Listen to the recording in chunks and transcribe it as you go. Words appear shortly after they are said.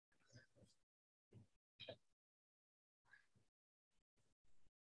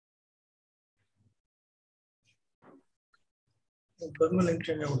permanent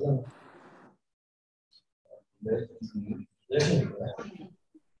change out.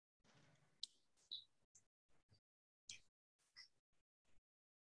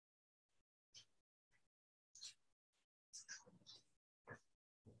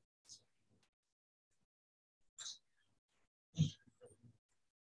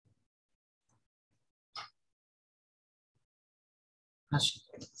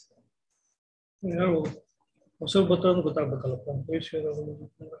 ಹೊಸರು ಬರ್ತಾರ ಗೊತ್ತಾಗ್ಬೇಕಲ್ಲಪ್ಪ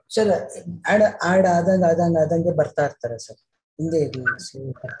sir. Add ಆದಂಗೆ ಬರ್ತಾ ಇರ್ತಾರೆ ಸರ್. ಹಿಂದೆ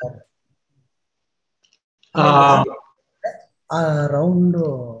ಬರ್ತಾರೆ ಆ ರೌಂಡ್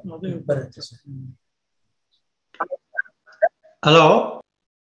ಬರುತ್ತೆ ಸರ್. ಹಲೋ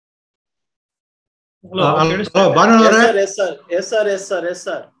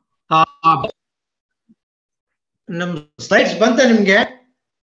ನಮ್ ಸ್ಲೈಡ್ಸ್ ಬಂತ ನಿಮ್ಗೆ?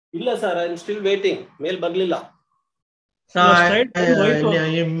 ಇಲ್ಲ sir, I am still waiting. ಮೇಲ್ ಬರ್ಲಿಲ್ಲ.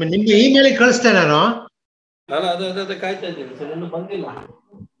 ನಿಮ್ಗೆ ಇಮೇಲ್ ಕಳಿಸ್ತೇನೆ ನಾನು. ಅದೇ ಕಾಯ್ತಾ ಇದ್ದೀನಿ ಸರ್, ಇನ್ನೂ ಬಂದಿಲ್ಲ.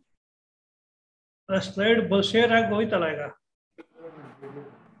 ಸ್ಲೈಡ್ ಶೇರ್ ಆಗಿ ಹೋಯ್ತಲ್ಲ ಈಗ.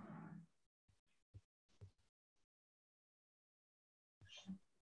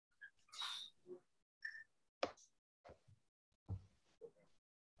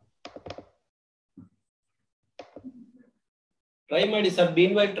 ಟ್ರೈ ಮಾಡಿ ಸರ್,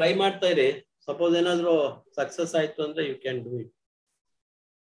 ಬೀನ್ ವೈ ಟ್ರೈ ಮಾಡ್ತಾ ಇರಿ. ಸಪೋಸ್ ಏನಾದ್ರು ಸಕ್ಸಸ್ ಆಯ್ತು ಅಂದ್ರೆ you can do it.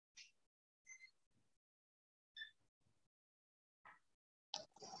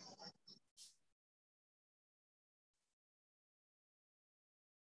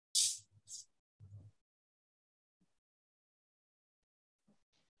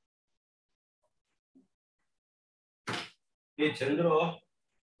 Chandru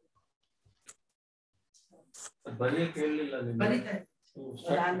ಬರೀಕ್ ಹೇಳಿಲ್ಲ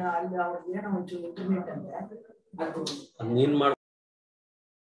ನೀನ್ ಮಾಡ.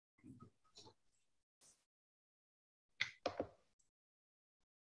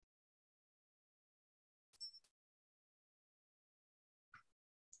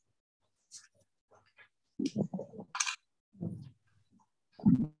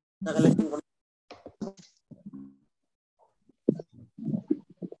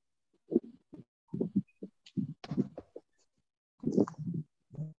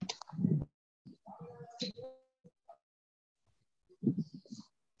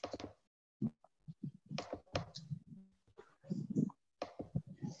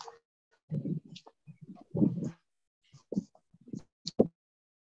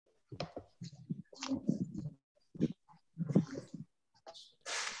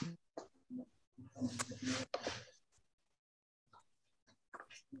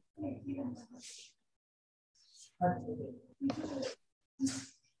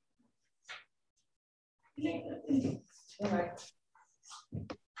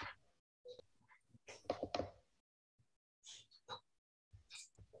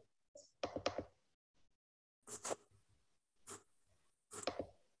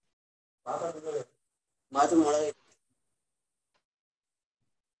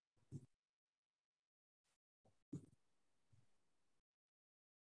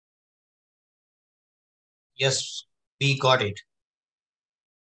 Yes, we got it.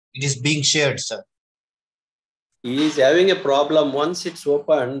 It is being shared, sir. He is having a problem. Once it's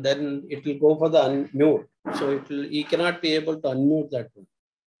open, then it will go for the unmute. So he cannot be able to unmute that one.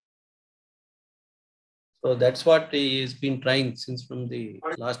 So that's what he has been trying since from the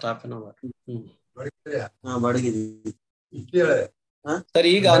last half an hour. Sir,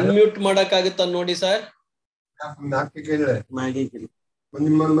 ಈಗ unmute ಮಾಡಕ್ಕಾಗುತ್ತಾ ನೋಡಿ sir?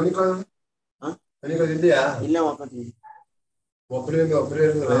 ಇಲ್ಲ ಒಬ್ಬನೇ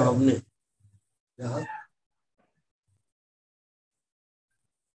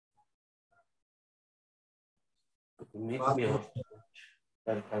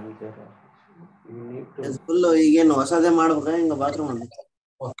full. ಈಗೇನು ಹೊಸದೇ ಮಾಡ್ಬೇಕಾ ಹಿಂಗ bathroom?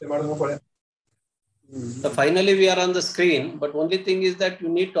 Finally we are on the screen, but only thing is that you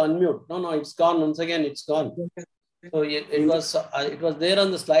need to unmute. No, it's gone. Once again it's gone. So it was there on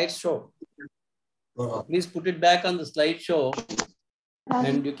the slideshow. Please put it back on the slideshow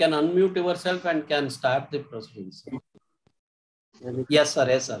and you can unmute yourself and can start the proceedings. Yes sir,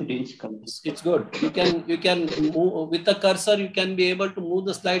 yes sir. It's good. You can move with the cursor. You can be able to move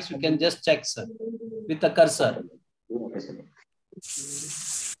the slides. You can just check, sir, with the cursor.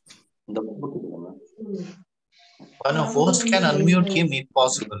 One host can unmute him if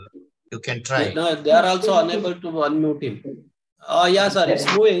possible. You can try. No, they are also unable to unmute him. Yeah sir, it's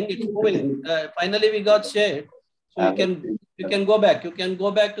moving. It's moving. Finally we got shared. So you can go back. You can go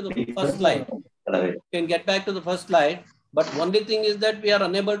back to the first slide. You can get back to the first slide. But only thing is that we are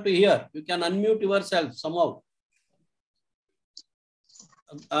unable to hear. You can unmute yourself somehow.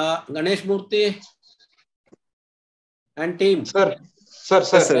 Ganesh Murthy and team. Sir.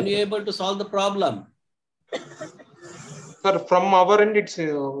 Can you able to solve the problem? Sir, from our end, it's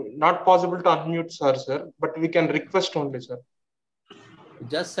not possible to unmute sir, but we can request only, sir.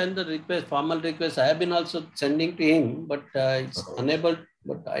 Just send the request, formal request. I have been also sending to him, but it's unable.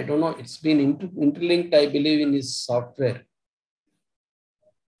 But I don't know. It's been interlinked, I believe, in his software.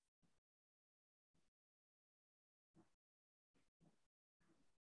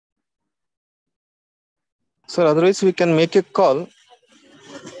 Sir, otherwise we can make a call.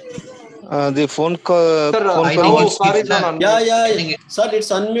 The phone call. Sir, phone I call. think sir is on unmute. Yeah. Sir,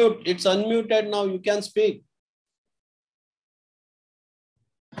 it's unmute. It's unmuted now. You can speak.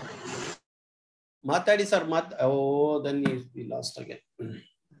 Matadi sir, oh, then we lost again.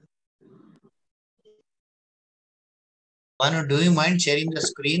 Manu, do you mind sharing the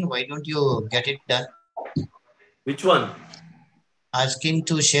screen? Why don't you get it done? Which one? Asking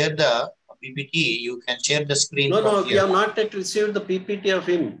to share the PPT. You can share the screen. No, we have not yet received the PPT of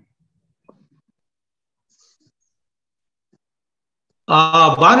him.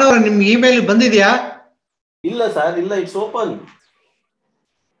 ಭಾನುವಾರ ನಿಮ್ಗೆ email ಬಂದಿದ್ಯಾ? ಇಲ್ಲ sir, ಇಲ್ಲ. It's open.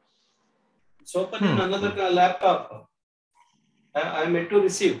 It's open in another laptop. I am yet to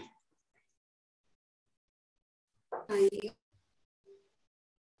receive.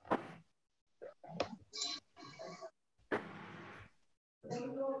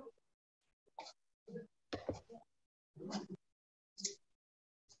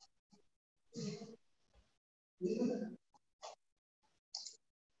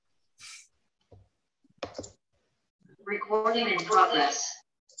 Recording in progress.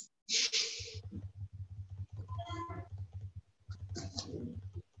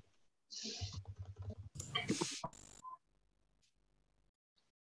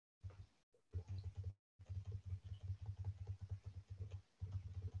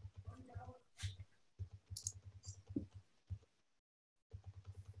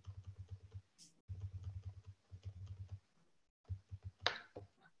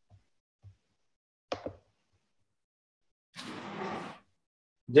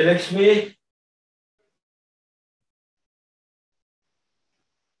 Jayalakshmi.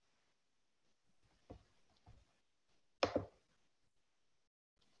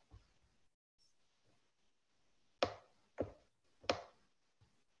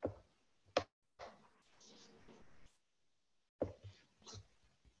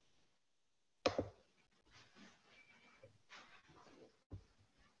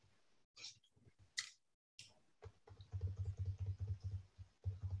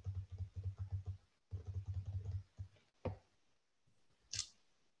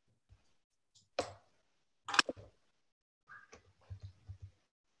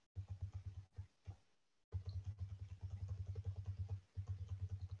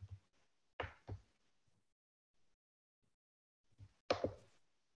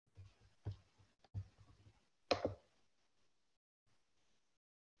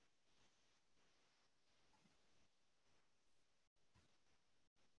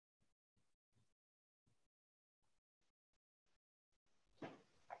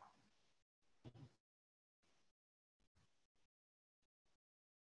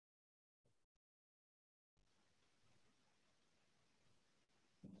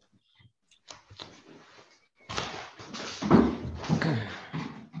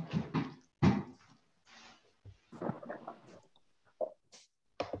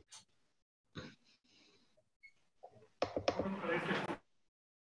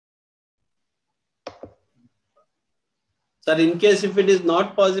 Sir, in case if it is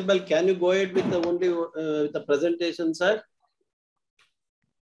not possible, can you go ahead with the only with the presentation, sir?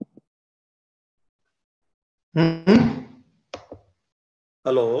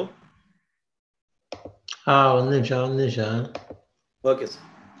 Hello. ಒಂದು ನಿಮಿಷ. Okay, sir.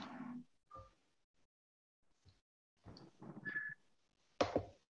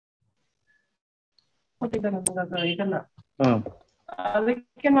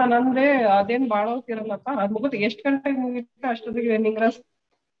 ಅದಕ್ಕೆ ನಾನು ಅಂದ್ರೆ ಅದೇನ್ ಬಾಳ ಹೋಗ್ತಿರಲ್ಲಪ್ಪ, ಅದ್ ಮುಗಿದು ಎಷ್ಟ್ ಗಂಟೆಗೆ ಮುಗಿತ ಅಷ್ಟೊತ್ತಿಗೆ ನಿಂಗ್ರ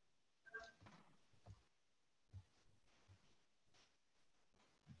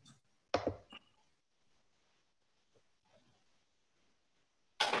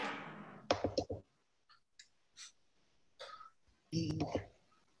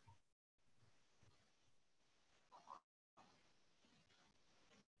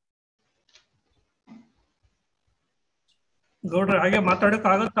ಗೌಡ್ರೆ ಹಾಗೆ ಮಾತಾಡಕ್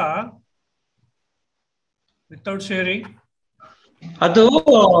ಆಗತ್ತಾ ವಿತೌಟ್ ಶೇರಿಂಗ್? ಅದು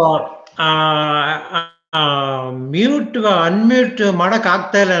ಮ್ಯೂಟ್ ಅನ್ಮ್ಯೂಟ್ ಮಾಡಕ್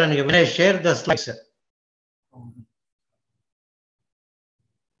ಆಗ್ತಾ ಇಲ್ಲ ನನಗೆ. Share the slides.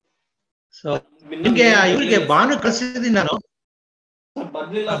 ಸೊ ನಿಮ್ಗೆ ಇವ್ರಿಗೆ ಬಾನು ಕಳಿಸಿದ್ದೀನಿ ನಾನು.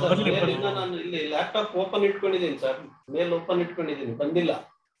 ಬರ್ಲಿಲ್ಲ ಸರ್. ಮೇಲಿಂದ ನಾನು ಇಲ್ಲಿ ಲ್ಯಾಪ್ಟಾಪ್ ಓಪನ್ ಇಟ್ಕೊಂಡಿದ್ದೀನಿ ಸರ್. ಮೇಲ್ ಓಪನ್ ಇಟ್ಕೊಂಡಿದ್ದೀನಿ, ಬಂದಿಲ್ಲ.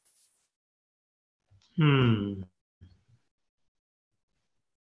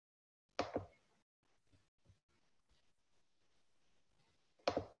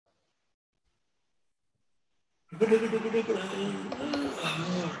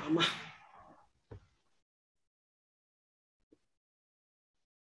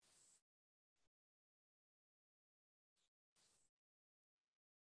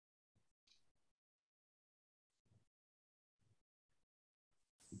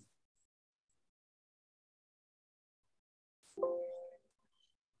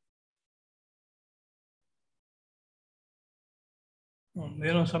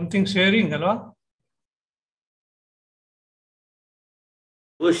 ಏನೋ ಸಮಥಿಂಗ್ ಶೇರಿಂಗ್ ಅಲ್ವಾ?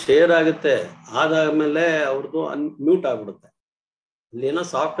 ಶೇರ್ ಆಗುತ್ತೆ, ಆದಾದ್ಮೇಲೆ ಅವ್ರದ್ದು ಮ್ಯೂಟ್ ಆಗ್ಬಿಡುತ್ತೆ. ಇಲ್ಲೇನೋ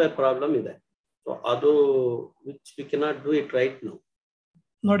ಸಾಫ್ಟ್ವೇರ್ ಪ್ರಾಬ್ಲಮ್ ಇದೆ. ಸೊ ಅದು which we cannot do it right now.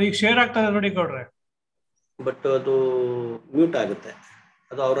 ನೋಡಿ ಈಗ ಶೇರ್ ಆಗ್ತದೆ ನೋಡಿ ಗೌಡ್ರೆ. ಬಟ್ ಅದು ಮ್ಯೂಟ್ ಆಗುತ್ತೆ,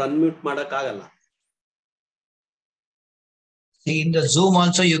 ಅದು ಅವ್ರು ಅನ್ಮ್ಯೂಟ್ ಮಾಡಕ್ ಆಗಲ್ಲ. See, in the Zoom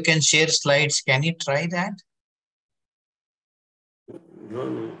also you can share slides. Can you try that? No.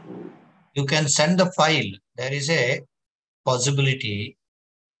 You can send the file. There is a possibility.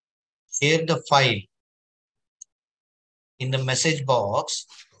 Share the file in the message box,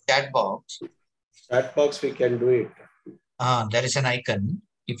 chat box. Chat box we can do it. There is an icon.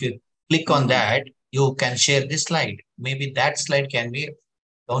 If you click on that, you can share this slide. Maybe that slide can be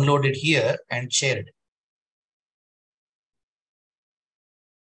downloaded here and shared.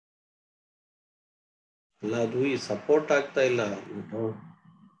 ಅದು ಈ support ಆಗ್ತಾ ಇಲ್ಲ.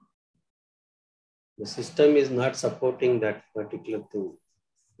 The system is not supporting that particular thing.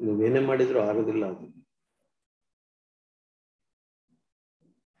 ನೀವೇನೇ ಮಾಡಿದ್ರು ಆಗೋದಿಲ್ಲ ಅದು.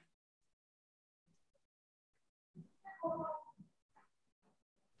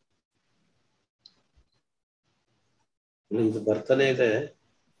 ಇದು ಬರ್ತಾನೆ ಇದೆ.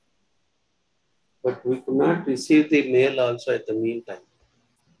 But we could not receive the mail also at the meantime.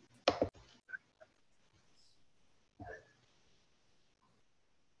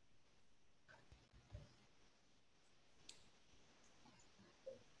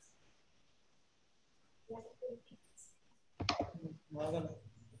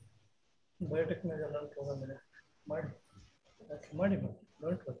 Biotechnology ಎಲ್ಲ ಪ್ರೋಗ್ರಾಮ್ ಇದೆ ಮಾಡಿ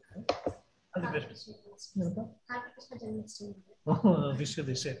ಅದು ಬೆಸ್ಟ್.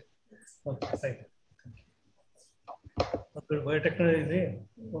 ದಿಶೆ okay right. ಬಯೋಟೆಕ್ನಾಲಜಿ ಇದೆ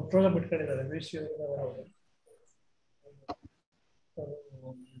ಪ್ರೋಗ್ರಾಮ್ ಇಟ್ಕೊಂಡಿದ್ದಾರೆ ವಿಷಯ.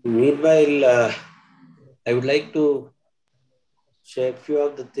 Meanwhile, I would like to share few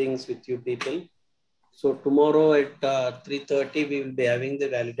of the things with you people. So tomorrow at 3:30 we will be having the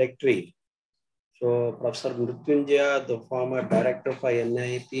valedictory. So Professor Mrutyunjaya, the former director for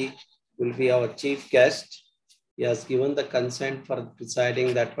NIP, will be our chief guest. He has given the consent for presiding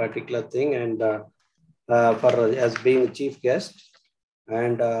that particular thing and for as being the chief guest.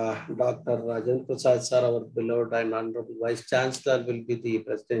 And Dr. Rajendra Prasad sir, our beloved and honorable Vice Chancellor, will be the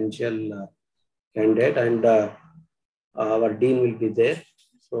presidential candidate, and our dean will be there.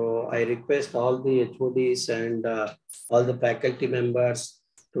 So I request all the HODs and all the faculty members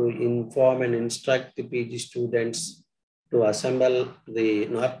to inform and instruct the PG students to assemble the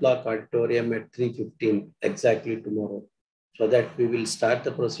North Block Auditorium at 3:15 exactly tomorrow, so that we will start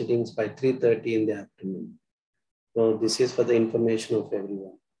the proceedings by 3:30 in the afternoon. So this is for the information of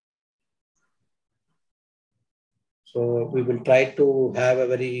everyone. So we will try to have a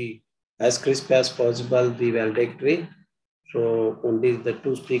very as crisp as possible the valedictory. So only the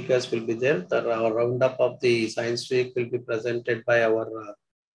two speakers will be there. Our roundup of the science week will be presented by our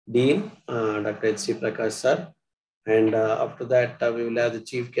Dean, Dr. H.C. Prakash sir. And after that, we will have the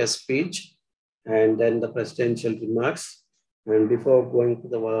chief guest speech and then the presidential remarks. And before going to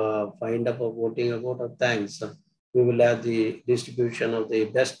the wind up of voting, a vote of thanks, we will have the distribution of the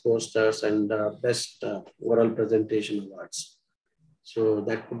best posters and best oral presentation awards. So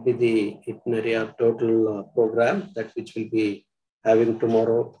that could be the itinerary of total program that which will be having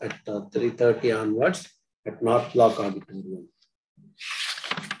tomorrow at 3:30 onwards at North Block Auditorium.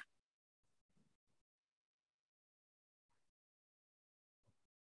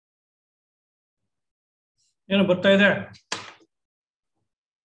 ಏನು ಬರ್ತಾ ಇದೆ?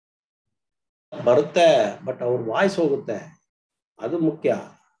 ಬರುತ್ತೆ, but ಅವ್ರ voice ಹೋಗುತ್ತೆ, ಅದು ಮುಖ್ಯ.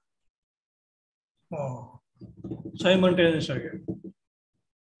 Simultaneous ಆಗಿ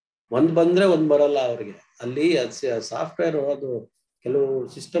ಒಂದ್ ಬಂದ್ರೆ ಒಂದ್ ಬರಲ್ಲ ಅವ್ರಿಗೆ. ಅಲ್ಲಿ ಸಾಫ್ಟ್ವೇರ್ ಅದು ಕೆಲವು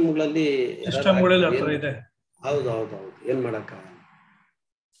ಸಿಸ್ಟಮ್ಗಳಲ್ಲಿ ಸಿಸ್ಟಮ್ಗಳಲ್ಲಿ ಆ ಥರ ಇದೆ. ಹೌದು ಏನ್ ಮಾಡಕ್ಕ.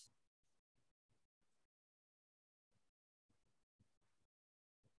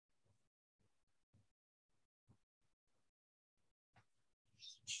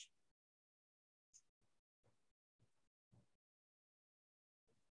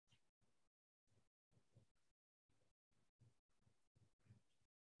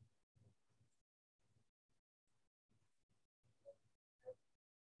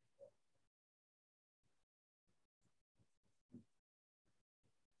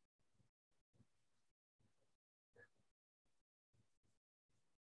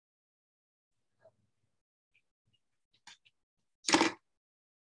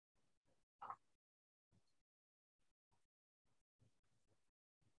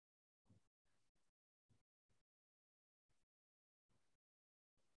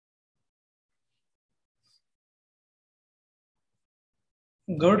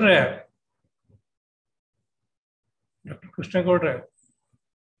 ಗೌಡ್ರೆ, ಡಾಕ್ಟರ್ ಕೃಷ್ಣ ಗೌಡ್ರೆ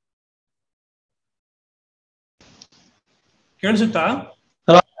ಕೇಳಿಸುತ್ತಾ?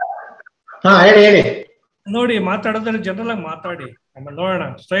 ಹಾ ಹೇಳಿ. ನೋಡಿ, ಮಾತಾಡೋದ್ರೆ ಜನರಲ್ ಆಗಿ ಮಾತಾಡಿ, ಆಮೇಲೆ ನೋಡೋಣ.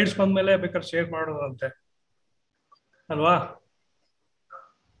 ಸ್ಲೈಡ್ಸ್ ಬಂದ್ಮೇಲೆ ಬೇಕಾದ್ರೆ ಶೇರ್ ಮಾಡೋದಂತೆ ಅಲ್ವಾ?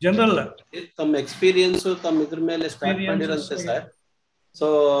 ಜನರಲ್ ತಮ್ಮ ಎಕ್ಸ್ಪೀರಿಯನ್ಸ್ ತಮ್ಮ ಇದ್ರ ಮೇಲೆ start ಮಾಡಿರಂತೆ sir. So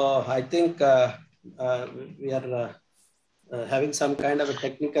I think we are having some kind of a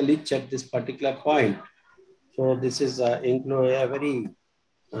technical itch at this particular point. So this is a very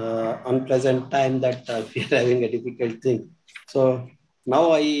unpleasant time that we are having a difficult thing. So now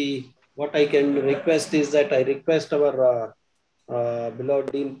what I can request is that I request our beloved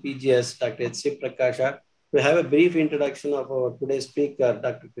Dean PGS, Dr. H.C. Prakasha, to have a brief introduction of our today's speaker,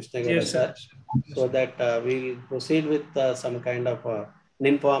 Dr. Krishne Gowda, sir, so that we proceed with some kind of an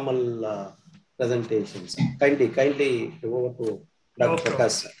informal presentations. Kindly over to Dr.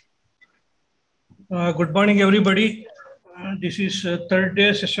 Prakash, sir. Good morning, everybody. This is third day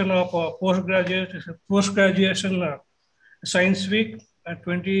session of post-graduation Science Week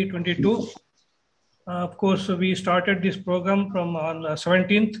 2022. Of course, we started this program from on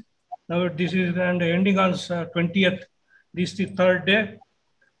 17th. Now this is and ending on 20th. This is the third day.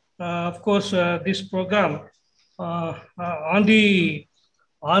 Of course, this program on the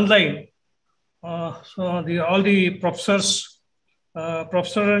online. So all the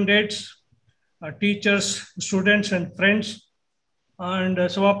professor and aides, teachers, students and friends, and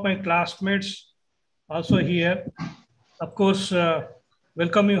some of my classmates also here. Of course,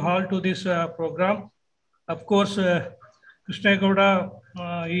 welcome you all to this program. Of course, Krishne Gowda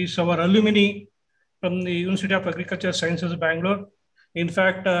is our alumni from the University of Agriculture Sciences, Bangalore. In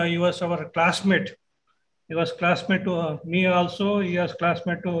fact, he was our classmate. He was classmate to me also. He was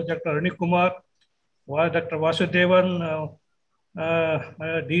classmate to Dr. Arni Kumar, Dr. Vasudevan,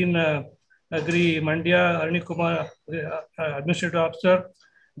 Dean Agri Mandya, Arni Kumar, Administrative Officer,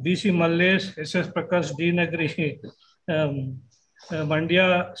 BC Mallesh, SS Prakash, Dean Agri Mandya,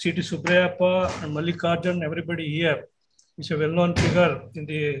 CT Subrayappa, and Mallikarjun, everybody here. He's a well-known figure in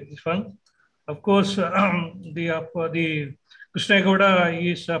this one. Of course, the Krishne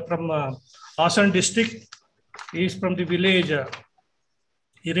Gowda is from Hassan district. He is from the village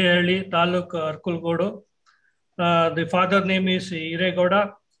Hirehalli, Taluk, Arkulgodu. The father name is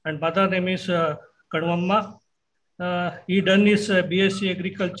Hiregowda and mother name is Kadwamma. He done his BSc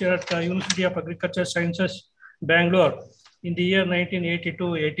Agriculture at University of Agriculture Sciences, Bangalore in the year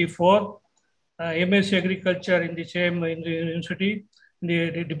 1982-84. MSc Agriculture in the same university, in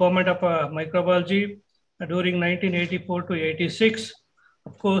the Department of Microbiology during 1984-86.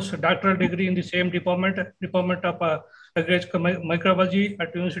 Of course, doctoral degree in the same Department of Microbiology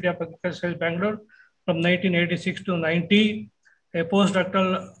at University of Agriculture, Bangalore from 1986 to 90. A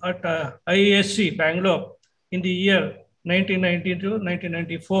postdoctoral at IASC, Bangalore in the year 1990 to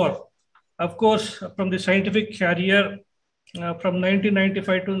 1994. Of course, from the scientific career from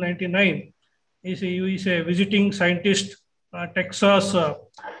 1995 to 99, he is a visiting scientist at Texas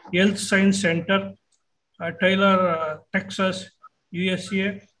Health Science Center, Taylor, Texas,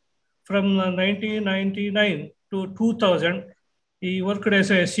 USA. From 1999 to 2000, he worked as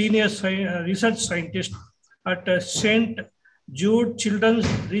a senior research scientist at St. Jude Children's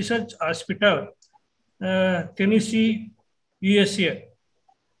Research Hospital, Tennessee, USA.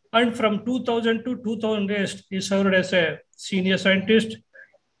 And from 2000 to 2008, he served as a senior scientist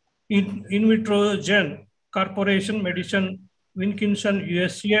in vitro gen corporation medicine, Winkinson,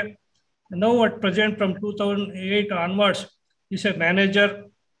 USA. Now at present, from 2008 onwards, he's a manager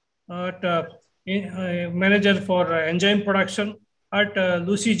for enzyme production at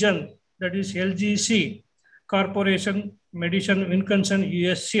Lucigen, that is LGC Corporation, Medicine, Wisconsin,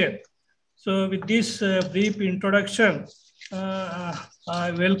 USA. So with this brief introduction,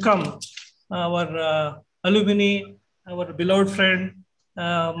 I welcome our alumni, our beloved friend,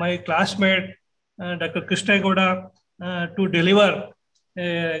 my classmate, Dr. Krishne Gowda, to deliver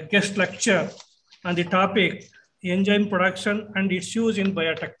a guest lecture on the topic enzyme production and its use in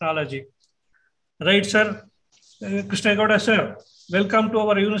biotechnology. Right, sir? Krishne Gowda, sir, welcome to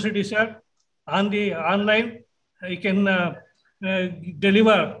our university, sir. On the online, you can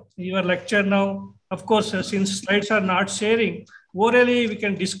deliver your lecture now. Of course, since slides are not sharing, orally we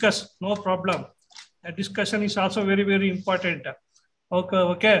can discuss, no problem. Discussion is also very, very important. Okay,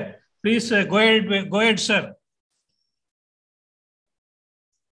 okay. Please go ahead, sir.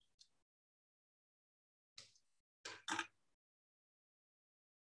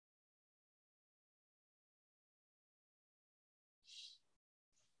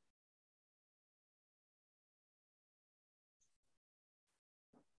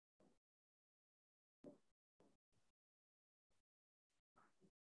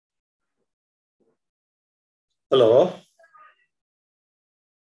 Hello.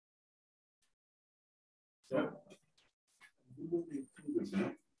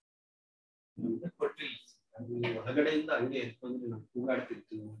 ಹೊರಗಡೆಯಿಂದ ಹಂಗೆ ಎತ್ಕೊಂಡು ನಾವು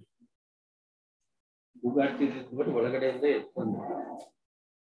ಕೂಗಾಡ್ತಿರ್ತೀವಿ ಕೂಗಾಡ್ತಿರ್ಬಿಟ್ಟು ಒಳಗಡೆಯಿಂದ ಎತ್ಕೊಂಡು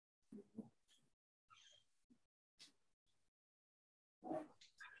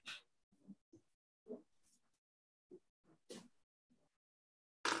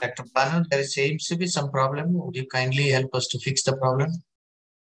Dr. Panu, there seems to be some problem. Would you kindly help us to fix the problem?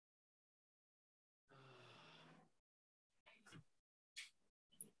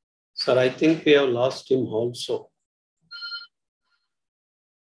 Sir, I think we have lost him also.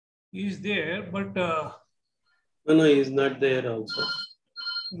 He is there, but no, he is not there also.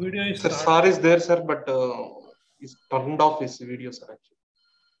 Video is Sir is there, sir, but he's turned off his video, sir. Actually.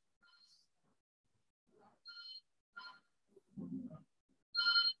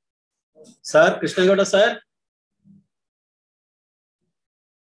 Sir, Krishne Gowda, sir.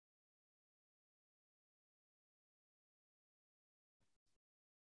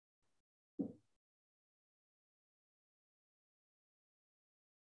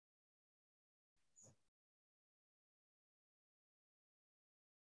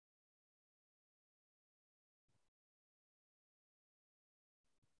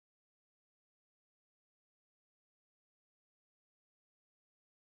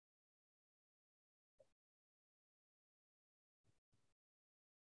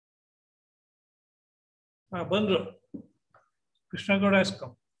 Bangalore. Krishne Gowda has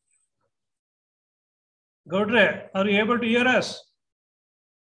come. Gaudre, are you able to hear us?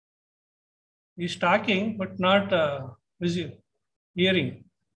 He's talking, but not busy hearing.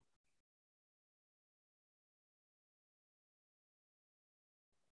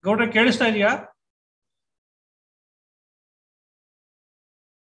 Gaudre, ಕೇಳಿಸ್ತಾ ಇದೆಯಾ?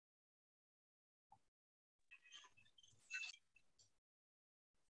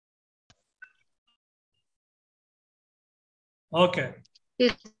 Okay.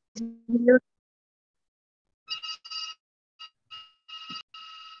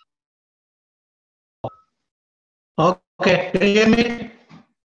 Okay, can you hear me?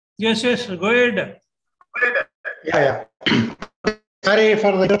 Yes, yes, go ahead. Yeah. Sorry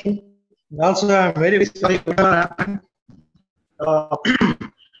for the question. Also, I'm very sorry for what happened.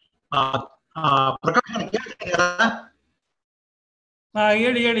 Prakash,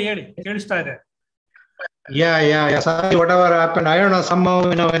 ಹೇಳಿ ಕೇಳಿಸ್ತಾ ಇದೆ. Yeah. Sorry, whatever happened. I don't know. Somehow,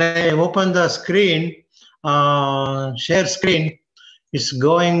 when I open the screen, share screen, it's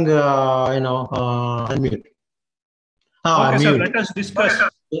going, unmute. Okay, mute. sir, let us discuss.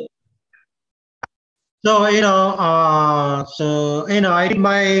 So, I did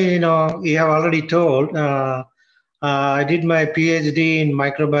my, you have already told, I did my PhD in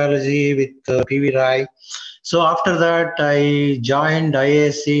microbiology with PV Rai. So after that, I joined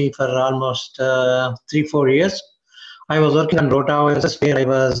IASC for almost 3-4 years. I was working on rotavirus, where I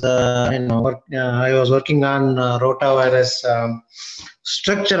was, I was working on rotavirus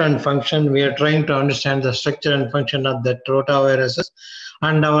structure and function. We are trying to understand the structure and function of that rotaviruses,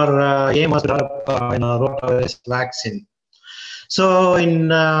 and our aim was to develop rotavirus vaccine. So in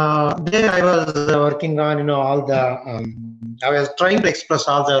there, I was working on all the. I was trying to express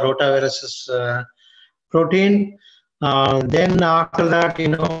all the rotaviruses protein. Then after that,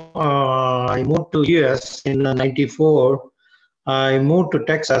 I moved to US in '94 I moved to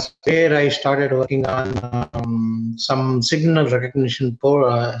Texas, where I started working on some signal recognition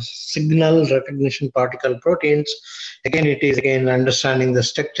particle proteins. Again, it is understanding the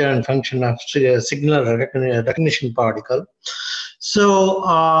structure and function of signal recognition particle. So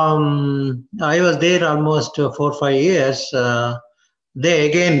I was there almost 4 or 5 years.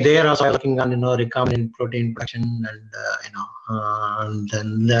 There also working on recombinant protein production and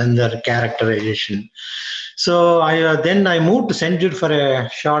then the characterization. So then I moved to St. Jude for a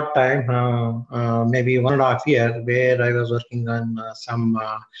short time, maybe 1.5 years, where I was working on some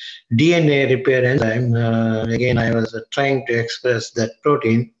DNA repair enzyme. Again, I was trying to express that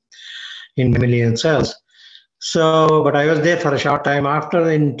protein in mammalian cells. So, but I was there for a short time.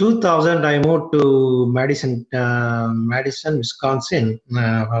 After, in 2000, I moved to Madison, Wisconsin,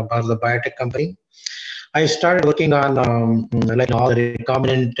 for the biotech company. I started working on like all the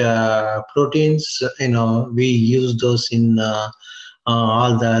recombinant proteins. We use those in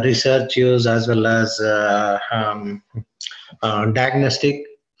all the research use as well as diagnostic,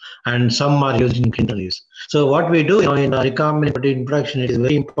 and some are used in clinical use. So what we do, in recombinant protein production, it is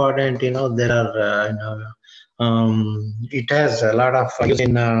very important. There are it has a lot of use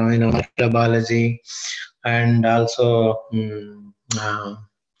in microbiology and also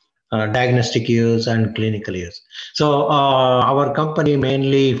diagnostic use and clinical use. So our company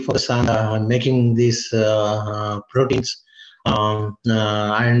mainly focuses on making these proteins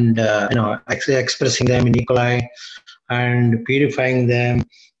and expressing them in E. coli and purifying them,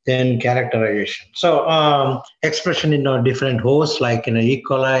 then characterization. So expression in different hosts like E.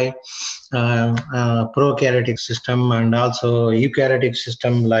 coli, prokaryotic system, and also eukaryotic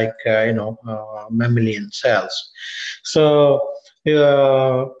system like mammalian cells. So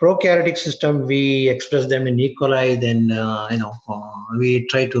prokaryotic system, we express them in E. coli, then we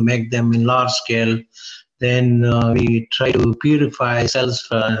try to make them in large scale. Then we try to purify cells,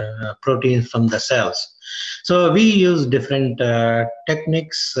 proteins from the cells. So we use different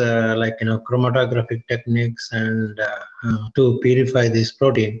techniques like chromatographic techniques and to purify this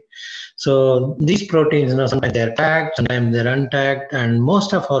protein. So these proteins, sometimes they're tagged, sometimes they're untagged, and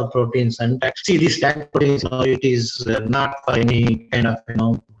most of our proteins untagged. See, these tagged proteins, it is not for any kind of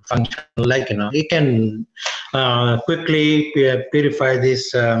function. Like it can quickly purify this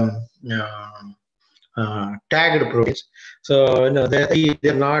tagged proteins. So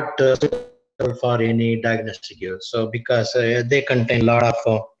they're not suitable for any diagnostic use. So because they contain a lot of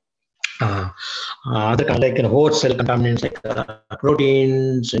other like host cell contaminants like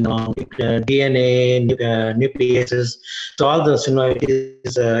proteins, DNA, nucleases. So all those, it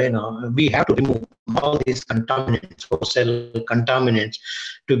is we have to remove all these contaminants, host cell contaminants,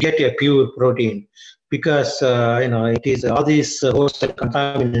 to get a pure protein. Because it is all these host cell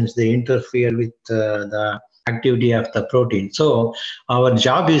contaminants, they interfere with the activity of the protein. So our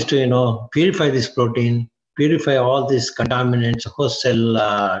job is to purify this protein, purify all these contaminants, host cell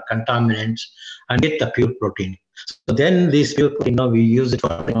contaminants, and get the pure protein. So then this pure protein, we use it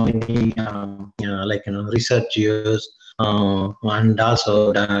for like research use and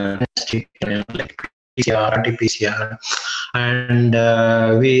also diagnostic, like PCR, RT-PCR, and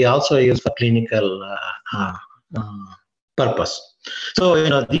we also use for clinical purpose. So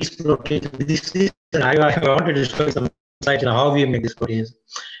these proteins, I wanted to show you some slides, how we make these proteins,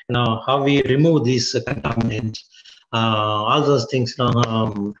 how we remove these contaminants, all those things.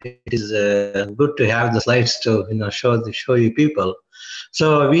 It is good to have the slides to show you people.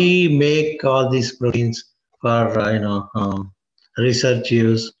 So we make all these proteins for research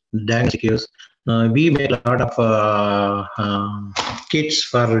use, diagnostic use. We make a lot of kits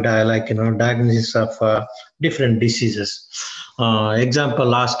for diagnosis of different diseases. Example,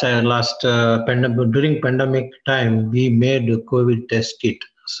 during pandemic time, we made a COVID test kit.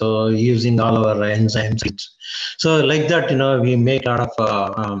 So using all our enzymes. So like that, we make a lot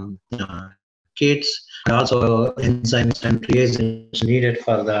of kits, and also enzymes and reagents needed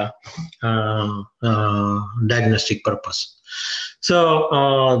for the diagnostic purpose.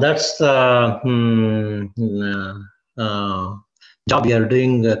 So that's the job we are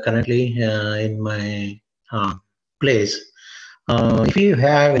doing currently in my place. If you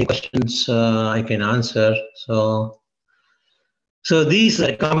have any questions, I can answer. So these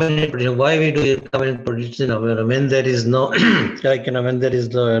recombinant, why we do recombinant proteins, when there is no, like when there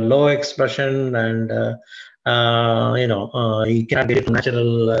is low expression and you cannot get it from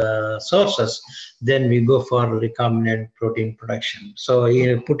natural sources, then we go for recombinant protein production. So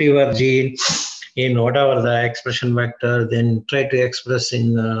you put your gene in whatever the expression vector, then try to express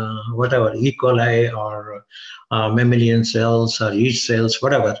in whatever E. coli or mammalian cells or yeast cells,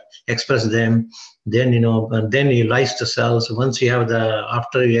 whatever, express them. Then then you lyse the cells. Once you have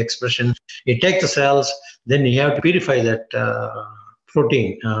after your expression, you take the cells. Then you have to purify that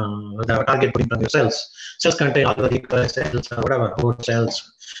protein, the target protein from your cells. Cells contain all the E. coli cells or whatever host cells.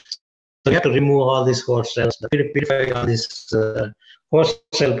 So you have to remove all these host cells, purify all these host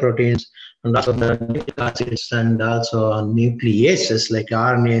cell proteins, and also the nucleic acids and also nucleases like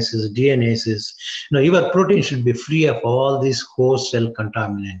RNases, DNases. Your protein should be free of all these host cell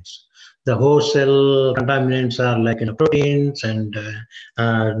contaminants. The host cell contaminants are like proteins and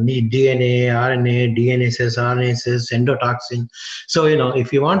DNA, RNA, DNases, RNases, endotoxin. So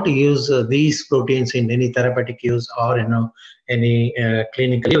if you want to use these proteins in any therapeutic use or any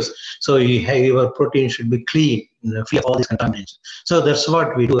clinical use, so your protein should be clean, free of all these contaminants. So that's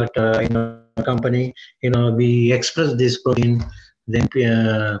what we do at a company. We express this protein, then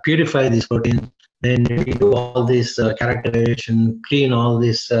purify this protein. Then we do all this characterization, clean all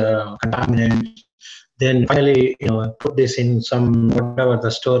this contaminants. Then finally, put this in some whatever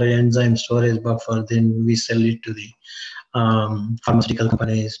the storage enzyme storage buffer. Then we sell it to the pharmaceutical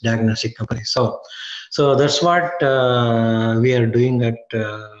companies, diagnostic companies. So that's what we are doing at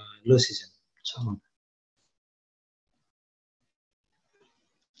Lucigen.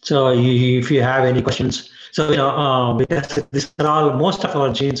 So if you have any questions, so because these are all most of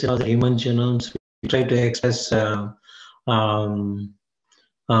our genes, the human genomes, we try to express our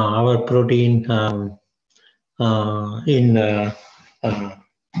protein in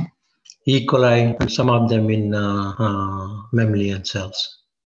E. coli, and some of them in mammalian cells.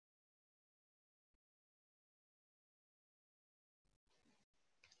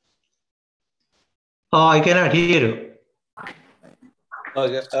 Oh, I cannot hear you.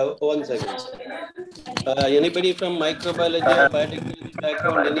 Okay, 1 second. Anybody from microbiology or biotechnology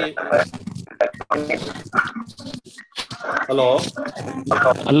background? Hello.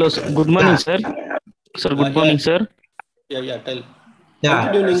 Hello, sir. Good morning, sir. Sir, good morning, sir. Yeah, tell.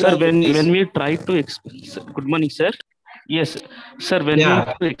 Yeah. Continue in Sir, English, when we try to express, good morning, sir. Yes, sir. When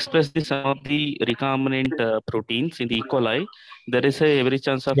we express some of the recombinant proteins in the E. coli, there is a very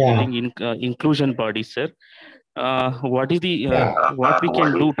chance of getting inclusion bodies, sir. What is the what we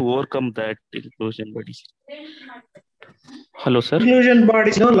can do to overcome that inclusion bodies? Hello, sir. Inclusion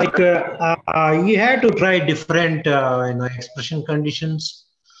bodies, like you have to try different expression conditions.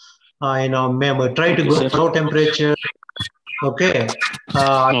 Try to go low temperature. Okay.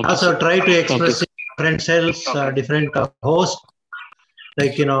 Also try to express different cells, different hosts.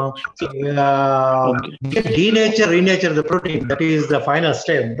 Like denature, renature the protein. That is the final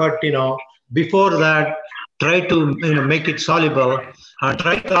step. But before that, try to make it soluble.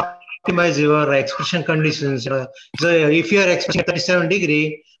 Try to optimize your expression conditions. So if you are expressing at 37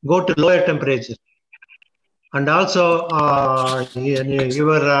 degree, go to lower temperature. And also your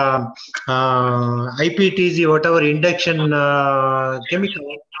IPTG, whatever induction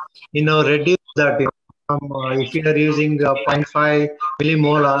chemical, reduce that. If you are using 0.5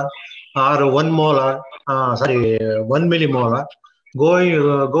 millimolar or 1 molar, 1 millimolar, go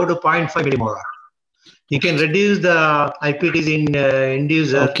to 0.5 millimolar. You can reduce the IPTs in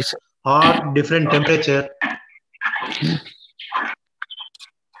inducer or different temperature.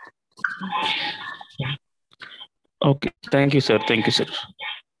 Okay, thank you, sir. Thank you, sir.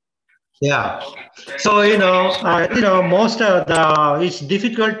 Yeah. So most of it's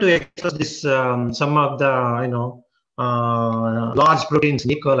difficult to express this some of the large proteins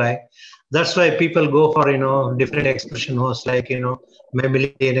in E. coli. That's why people go for different expression hosts like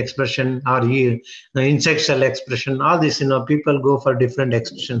mammalian expression or insect cell expression. All this people go for different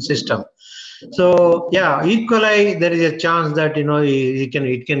expression system. So yeah, E. coli, there is a chance that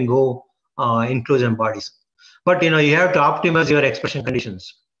it can go inclusion bodies, but you have to optimize your expression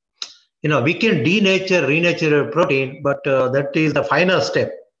conditions. We can denature, renature a protein, but that is the final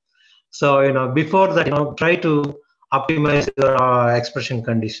step. So, before that, try to optimize your expression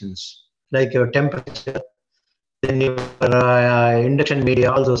conditions, like your temperature, then your induction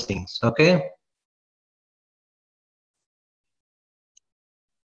media, all those things. Okay.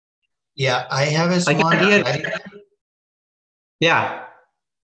 Yeah, I have a small. Yeah.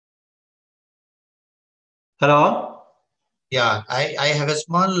 Hello. Yeah, I have a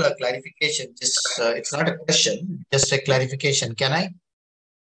small clarification. Just it's not a question, just a clarification. Can I?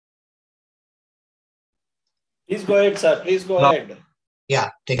 Please go ahead, sir. Please go ahead. Yeah,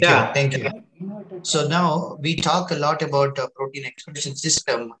 thank you. Thank you. So now we talk a lot about protein expression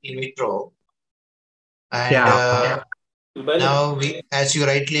system in vitro, and Now, as you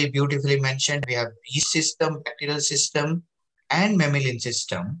rightly, beautifully mentioned, we have yeast system, bacterial system, and mammalian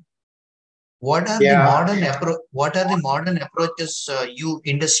system. What are the modern approaches you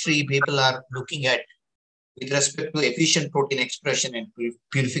industry people are looking at with respect to efficient protein expression and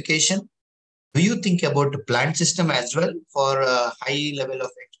purification? Do you think about the plant system as well for a high level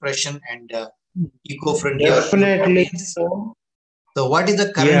of expression and eco-friendly or pure Definitely. proteins? So what is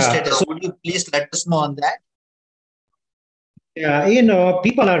the current status? So, Would you please let us know on that? yeah,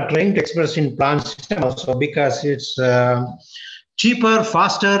 people are trying to express in plant system also because it's cheaper,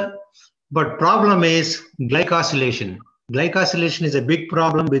 faster, but problem is glycosylation. Glycosylation is a big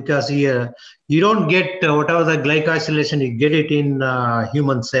problem because here you don't get whatever the glycosylation, you get it in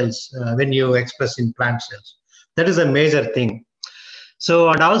human cells when you express in plant cells. That is a major thing. So,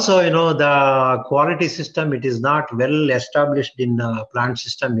 and also, the quality system, it is not well established in plant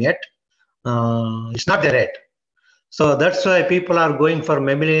system yet. It's not there yet. So that's why people are going for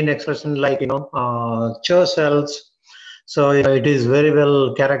mammalian expression like, CHO cells. So it is very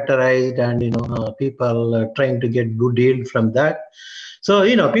well characterized and, people are trying to get good yield from that. So,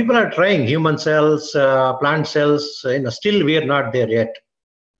 people are trying human cells, plant cells, still we are not there yet.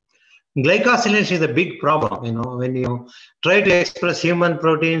 Glycosylation is a big problem, when you try to express human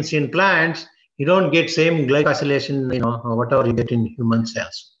proteins in plants, you don't get same glycosylation, whatever you get in human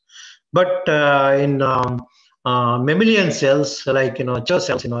cells. But in mammalian cells, like, CHO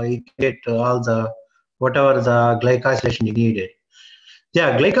cells, you get all the, whatever the glycosylation you needed.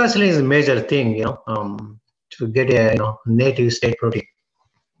 Yeah, glycosylation is a major thing, to get a, native state protein.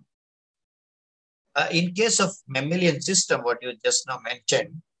 In case of mammalian system, what you just now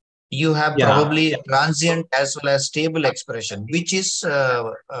mentioned, you have probably transient as well as stable expression, which is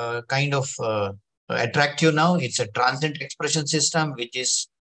kind of attractive now. It's a transient expression system, which is,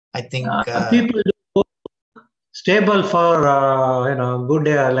 I think, people do stable for good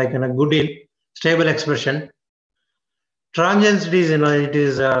like in a good yield, stable expression. Transient is it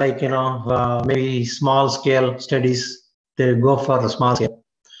is like maybe small scale studies. They go for the small scale.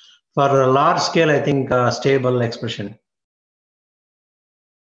 For a large scale, I think stable expression.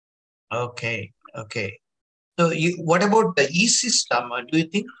 Okay. So, what about the yeast system? Do you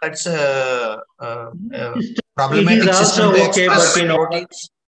think that's a problematic it is system also to okay, express but proteins?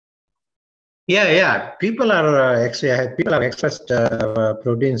 Yeah. People are people have expressed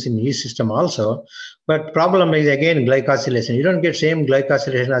proteins in yeast system also, but problem is again glycosylation. You don't get same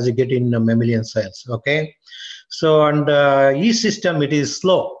glycosylation as you get in mammalian cells. Okay, so and yeast system it is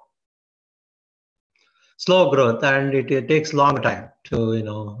slow growth, and it takes long time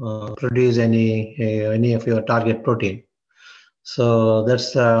to produce any of your target protein. So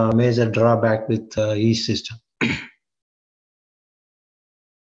that's a major drawback with yeast system.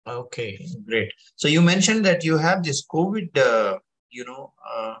 Okay, great. So you mentioned that you have this COVID,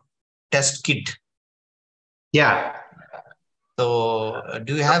 test kit. Yeah. So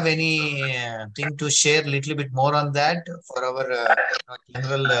do you have any thing to share a little bit more on that for our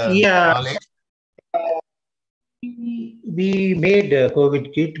general knowledge? We made a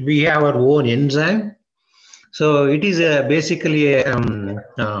COVID kit. We have our own enzyme. So it is basically a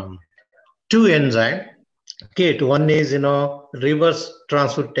two enzyme kit. One is reverse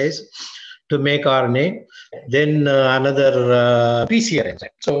transcriptase to make RNA, then another PCR enzyme.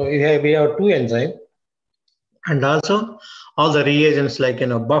 So we have two enzymes, and also all the reagents like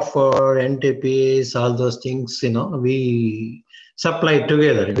buffer, NTPs, all those things we supply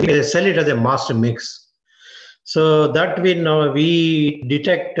together. We sell it as a master mix. So that we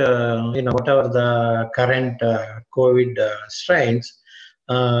detect whatever the current COVID strains.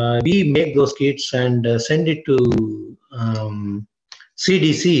 We make those kits and send it to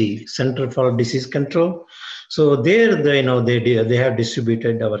CDC, Center for Disease Control. So there they have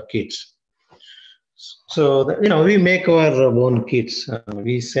distributed our kits. So we make our own kits.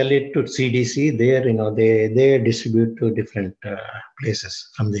 We sell it to CDC. There they distribute to different places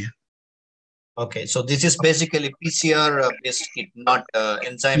from there. Okay, so this is basically PCR based kit, not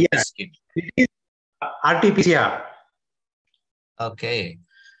enzyme based kit. It is RT-PCR. Okay,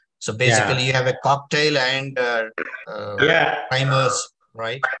 so basically you have a cocktail and primers,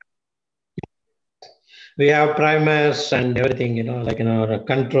 right? We have primers and everything,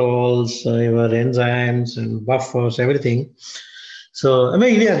 controls, your enzymes and buffers, everything. So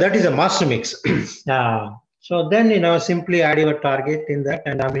that is a master mix. So then simply add your target in that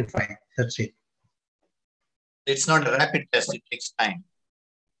and amplify. That's it. It's not a rapid test. It takes time.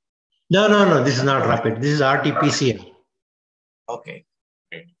 No. This is not rapid. This is RT-PCR. Okay.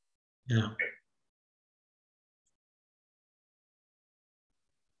 Great. Yeah.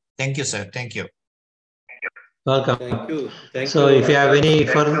 Thank you, sir. Thank you. Welcome. Thank you. Thank so you. if you have any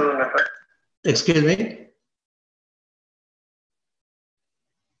further, excuse me.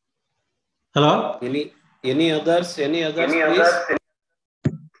 Hello? Any others? Any others, please?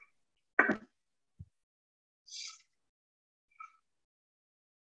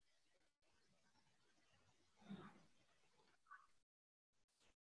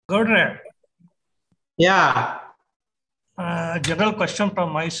 Gowda. Yeah. General question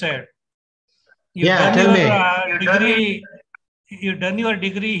from my side. Tell me. Degree. You done your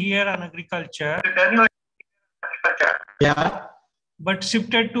degree here on agriculture. Yeah. But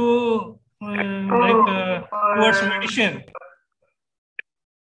shifted to towards medicine.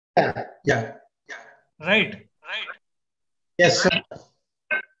 Yeah. Right. Yes, sir.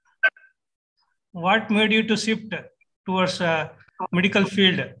 What made you to shift towards medical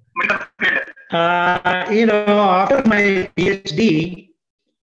field? After my PhD,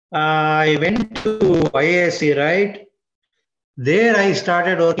 I went to IAC, right? There I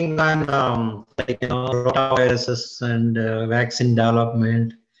started working on rotaviruses and vaccine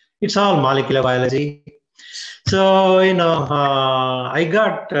development. It's all molecular biology. So, I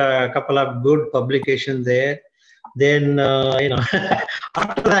got a couple of good publications there. Then,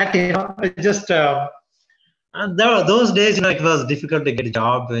 after that, just those days, it was difficult to get a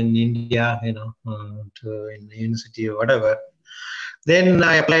job in India, in university or whatever. Then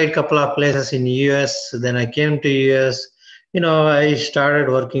I applied a couple of places in US. Then I came to US. I started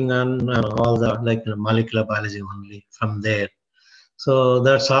working on all the molecular biology only from there. So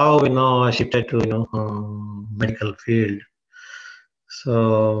that's how I shifted to medical field.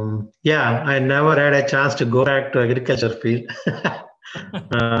 So yeah, I never had a chance to go back to agriculture field.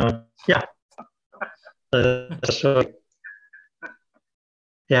 Yeah.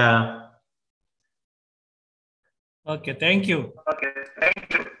 Yeah. Okay, thank you.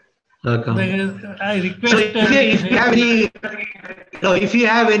 Welcome. I request. So if you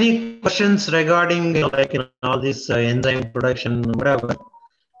have any questions regarding all this enzyme production, whatever,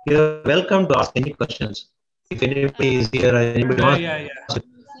 you're welcome to ask any questions. If anybody is here, anybody wants.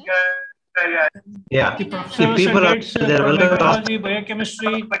 Yeah. The If professors people and are guides they're from welcome to ask. biology,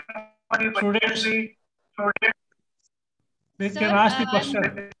 biochemistry, students, they Sir, can ask the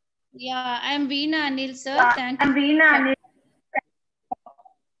question. I'm Veena Anil, sir.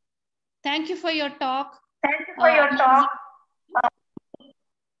 Thank you for your talk.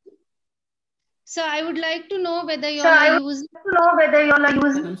 So I would like to know whether you all are using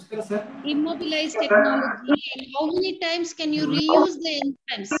immobilized technology, and how many times can you reuse the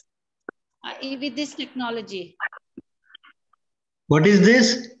enzymes with this technology? What is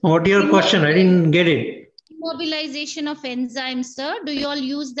this? What your question? I didn't get it. Immobilization of enzymes, sir. Do you all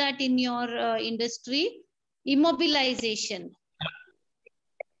use that in your industry? Immobilization.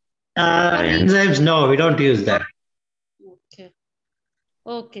 Enzymes, no, we don't use that.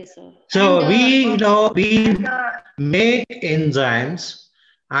 Okay, sir. So we make enzymes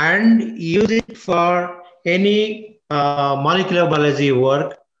and use it for any molecular biology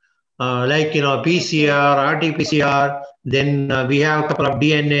work, like PCR, RT-PCR. Then we have a couple of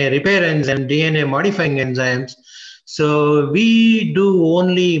DNA repair enzymes, DNA modifying enzymes. So we do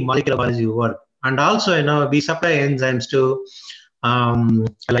only molecular biology work, and also we supply enzymes to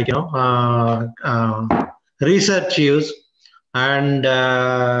research use and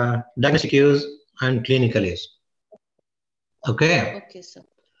diagnostic use and clinical use. Okay. Okay, sir.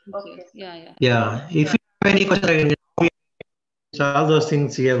 Okay. Yeah. Yeah. If you have any questions, all those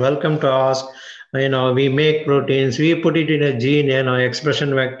things, you're welcome to ask. We make proteins, we put it in a gene,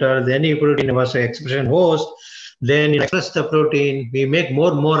 expression vector, then you put it in a expression host, then you express the protein, we make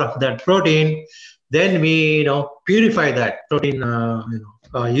more of that protein, then we purify that protein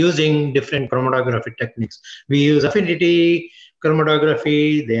using different chromatography techniques. We use affinity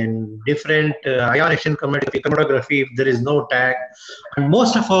chromatography, then different ionization chromatography if there is no tag, and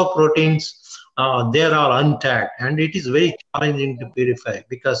most of our proteins they're all untagged, and it is very challenging to purify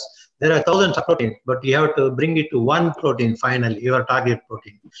because there are thousands of proteins, but you have to bring it to one protein finally, your target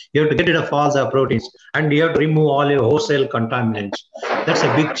protein. You have to get rid of all the proteins, and you have to remove all your wholesale contaminants. That's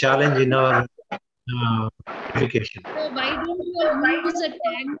a big challenge in our purification. So why don't you use a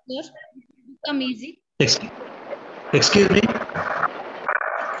tag first? Become easy. Excuse me?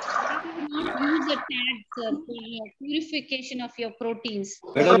 Why do you not use a tag, sir, for purification of your proteins?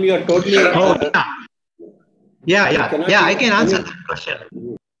 Madam, you are totally. Yeah. I can answer that question.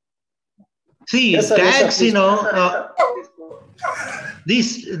 See, yes, sir, tags,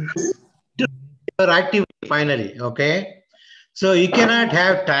 these are active finally. Okay, so you cannot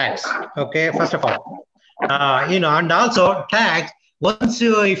have tags. Okay, first of all, and also tags. Once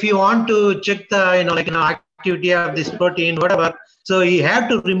if you want to check the activity of this protein, whatever. So you have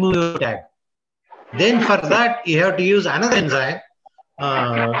to remove your tag. Then for that, you have to use another enzyme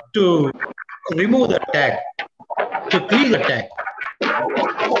to remove the tag, to clean the tag.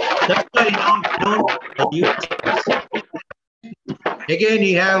 That's why you don't use tags. Again,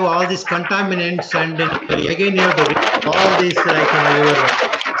 you have all these contaminants, and again you have to remove all these, like your.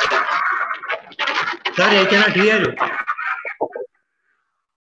 Sorry, I cannot hear you.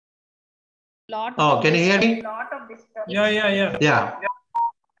 Oh, can you hear me? Yeah.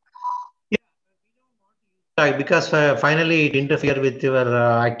 Right, because finally it interferes with your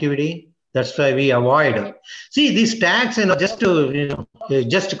activity. That's why we avoid. See, these tags, just to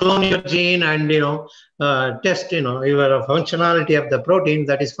just clone your gene and test your functionality of the protein.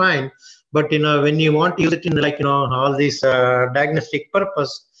 That is fine. But when you want to use it in all these diagnostic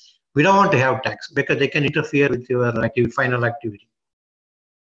purpose, we don't want to have tags because they can interfere with your final activity.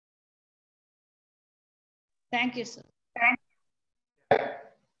 Thank you, sir.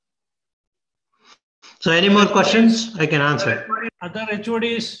 So any more questions? I can answer. Other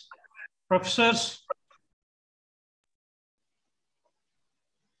HODs, professors.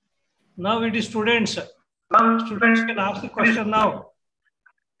 Now it is students. Students can ask the question now.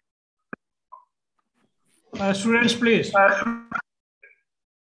 Students, please.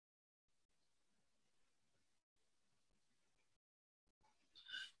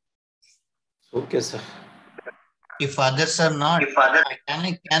 Okay, sir. If others are not,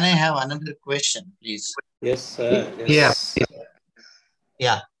 can I have another question, please? Yes, sir. Yes.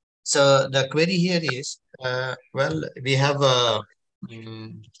 Yeah. So the query here is, well, we have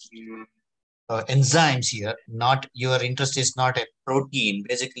enzymes here. Not your interest is not a protein.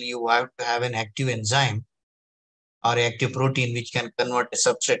 Basically, you have to have an active enzyme or active protein which can convert a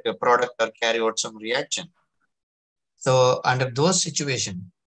substrate to a product or carry out some reaction. So under those situations,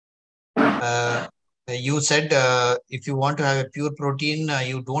 you said if you want to have a pure protein,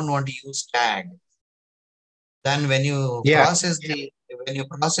 you don't want to use tag. Then when you process the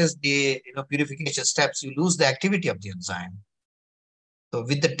purification steps, you lose the activity of the enzyme. So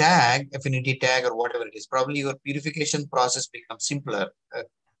with the tag, affinity tag or whatever it is, probably your purification process becomes simpler.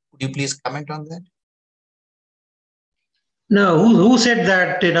 Could you please comment on that? No, who said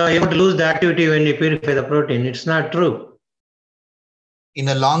that you want to lose the activity when you purify the protein? It's not true. In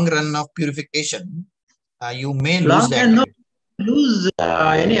a long run of purification, you may lose the activity. Lose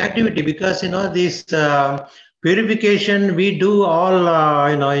any activity because this purification we do all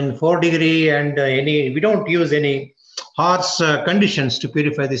in 4-degree and we don't use any harsh conditions to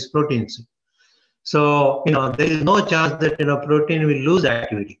purify these proteins. So there is no chance that protein will lose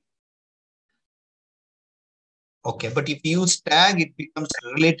activity. Okay, but if you use tag, it becomes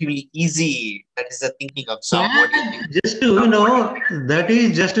relatively easy. That is the thinking of some. Just to that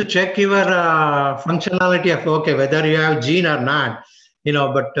is just to check your functionality of whether you have gene or not.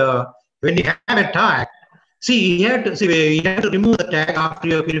 But when you have a tag, you have to remove the tag after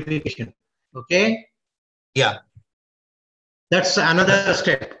your purification. Okay. Yeah. That's another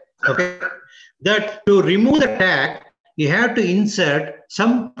step. Okay. That to remove the tag, you have to insert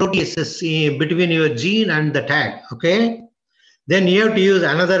some proteases between your gene and the tag. Okay. Then you have to use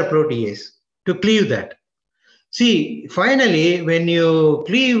another protease to cleave that. See, finally, when you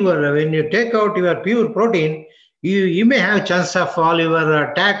cleave or when you take out your pure protein, you may have chance of all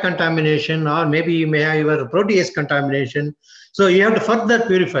your tag contamination, or maybe you may have your protease contamination. So you have to further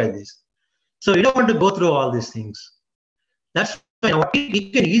purify this. So you don't want to go through all these things. That's why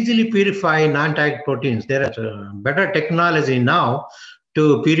you can easily purify non-tagged proteins. There is better technology now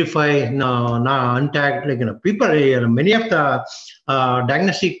to purify untagged. People, many of the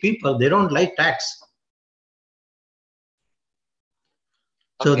diagnostic people, they don't like tags.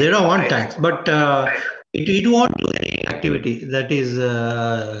 So they don't want tags, but it won't do any activity. That is,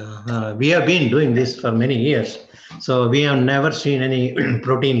 we have been doing this for many years. So we have never seen any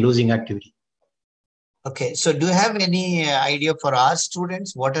protein losing activity. Okay, so do you have any idea for our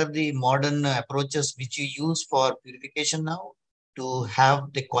students? What are the modern approaches which you use for purification now to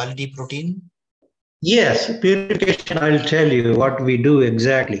have the quality protein? Yes, purification, I'll tell you what we do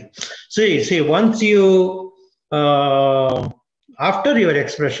exactly. See, once you, after your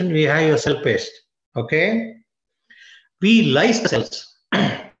expression, we have your cell paste, okay? We lyse the cells.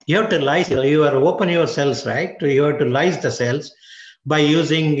 You have to lyse, you are open your cells, right? You have to lyse the cells by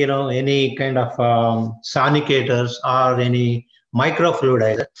using, any kind of sonicators or any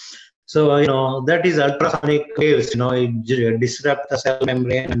microfluidizer. So, that is ultrasonic waves, it disrupt the cell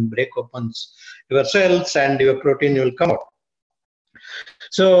membrane and break open your cells and your protein will come out.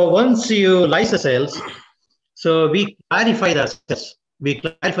 So once you lyse the cells, so we clarify the cells. we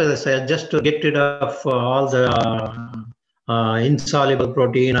clarify the cell just to get rid of all the insoluble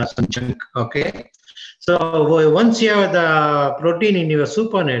protein or some junk. Okay. So once you have the protein in your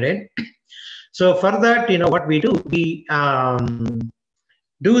supernatant, so for that, what we do, we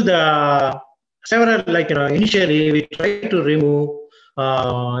do the several, initially we try to remove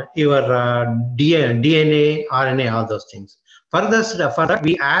your DNA, RNA, all those things. For that,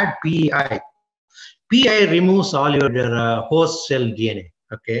 we add PEI. PEI removes all your host cell DNA,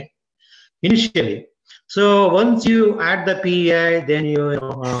 okay, initially. So once you add the PEI, then you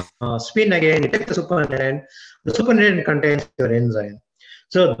spin again, you take the supernatant contains your enzyme.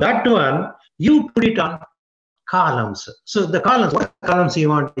 So that one, you put it on columns. So the columns, what columns you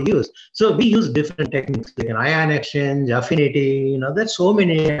want to use? So we use different techniques like an ion exchange, affinity, there's so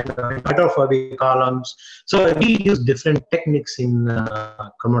many hydrophobic columns. So we use different techniques in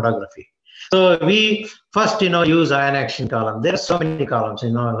chromatography. So we first, use ion action column. There are so many columns,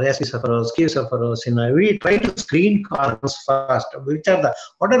 SQ-Sapphoros, Q-Sapphoros, we try to screen columns first.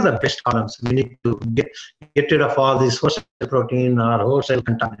 What are the best columns? We need to get rid of all these host cell protein or host cell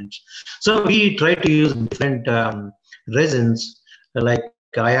contaminants. So we try to use different resins like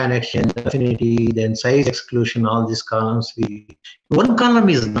ion exchange, affinity, then size exclusion, all these columns. One column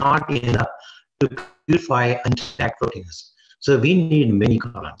is not enough to purify unstacked proteins. So we need many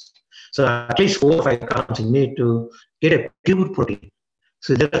columns. So at least 4 or 5 columns you need to get a pure protein.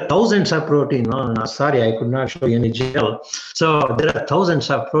 So there are thousands of protein. No, sorry, I could not show you any gel. So there are thousands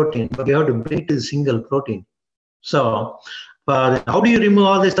of protein, but you have to bring it to a single protein. So how do you remove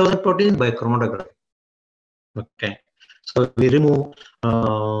all these 1,000 proteins? By chromatography. Okay. So we remove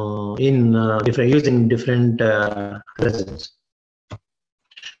using different resins.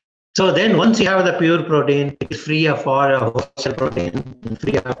 So then once you have the pure protein, it's free of all host cell protein,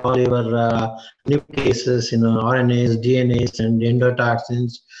 free of all your nucleases, RNAs, DNAs, and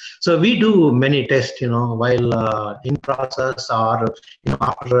endotoxins. So we do many tests, while in process or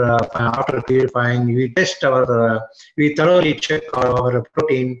after purifying, we test we thoroughly check our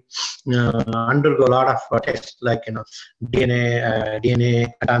protein, undergo a lot of tests like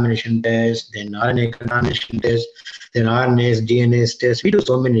DNA contamination test, then RNA contamination test, then RNAs, DNAs test. We do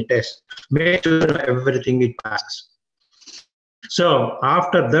so many tests, make sure everything it passes. So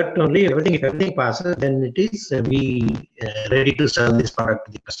after that only, if everything passes, then it is ready to sell this product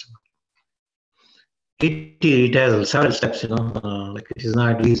to the customer. It has several steps, like it is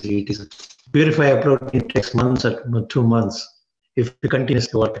not easy. It is purify a protein, it takes months or 2 months if it continues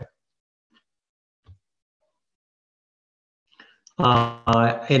to work.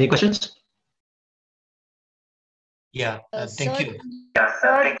 Any questions? Yeah, thank you.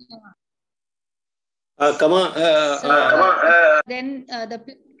 Come on. Then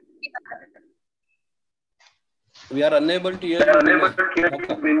we are unable to hear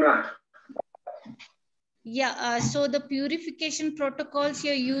you. Yeah, so the purification protocols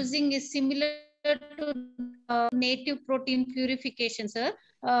you're using is similar to native protein purification, sir.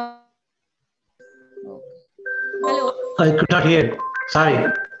 Hello. I could not hear.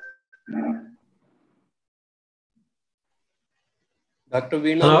 Sorry. Dr.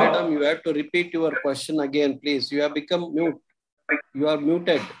 Veena, madam, you have to repeat your question again, please. You have become mute. You are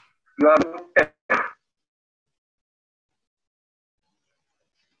muted.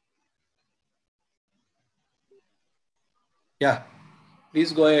 Yeah,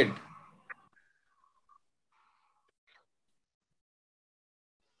 please go ahead.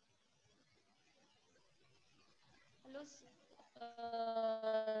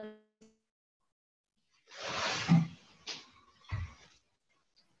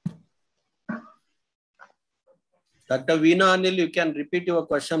 Dr. Veena Anil, you can repeat your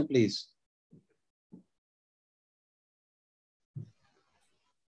question, please.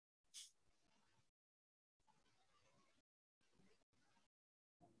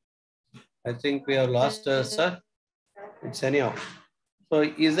 I think we have lost, sir. It's anyhow. So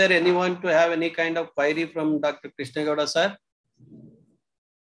is there anyone to have any kind of query from Dr. Krishne Gowda, sir?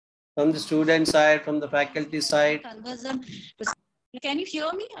 From the student side, from the faculty side? Can you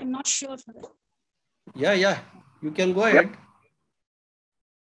hear me? I'm not sure. Yeah, you can go ahead.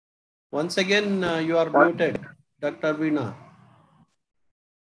 Once again, you are muted, Dr. Veena.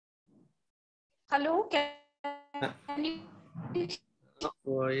 Hello, can you?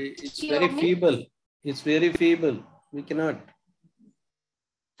 It's very feeble. It's very feeble. We cannot.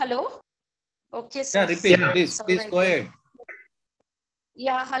 Hello? Okay, sir. Yeah, repeat, please. Please go ahead.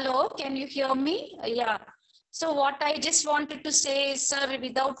 Yeah, hello. Can you hear me? Yeah. So what I just wanted to say is, sir,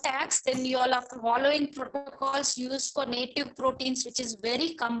 without tax, then you all are following protocols used for native proteins, which is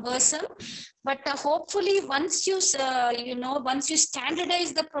very cumbersome. But hopefully, once you once you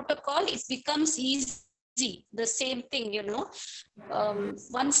standardize the protocol, it becomes easy. The same thing,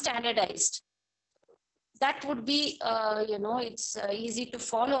 once standardized, that would be, it's easy to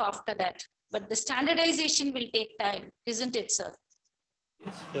follow after that. But the standardization will take time, isn't it, sir?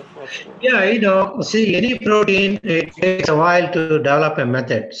 Yeah, see, any protein, it takes a while to develop a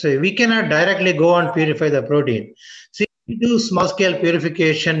method. So we cannot directly go and purify the protein. See, we do small scale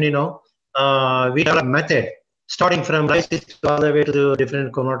purification, we develop a method starting from lysis all the way to the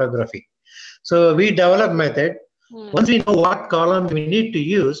different chromatography. So we develop method. Once we know what column we need to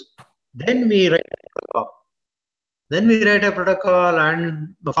use, then we write a protocol. Then we write a protocol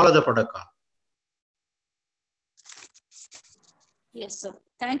and follow the protocol. Yes, sir.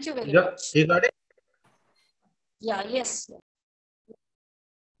 Thank you very much. You got it? Yeah, yes.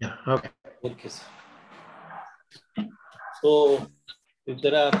 Yeah, okay. Okay, sir. So, if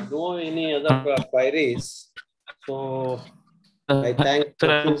there are no any other queries, so I thank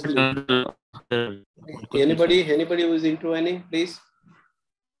profusely. Anybody who is into any, please?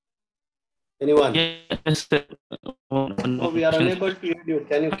 Anyone? Yes, sir. No, we are unable to hear you.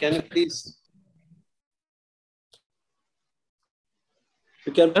 Can you please?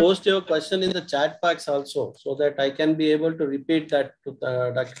 You can post your question in the chat box also, so that I can be able to repeat that to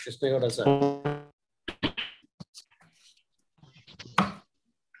Dr. Krishne Gowda, sir.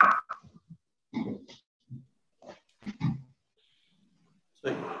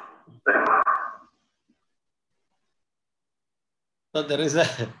 So there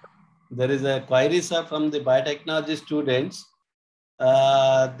is a query, sir, from the biotechnology students. They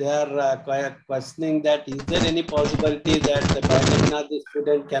are questioning that is there any possibility that the biotechnology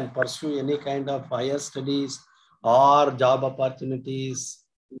student can pursue any kind of higher studies or job opportunities?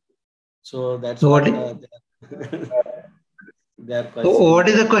 So that's what they are questioning. What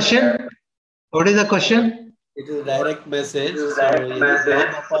is the question? What is the question? It is a direct message. So any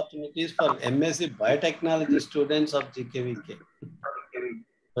job opportunities for MSc Biotechnology students of GKVK?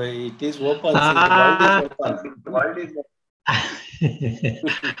 So it is open. The world is open.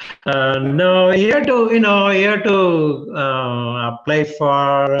 No, you have to apply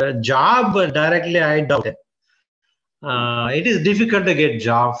for a job directly. I doubt it. It is difficult to get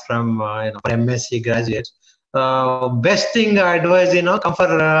job from MSc graduates. Best thing I advise, come for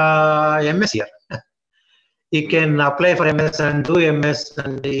MS here. You can apply for MS and do MS,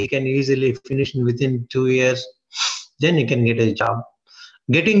 and you can easily finish within 2 years. Then you can get a job.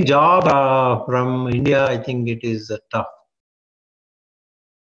 Getting job from India, I think it is tough.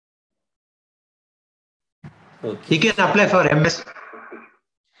 Okay. You can apply for MS.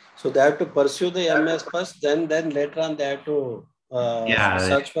 So they have to pursue the MS first, then later on they have to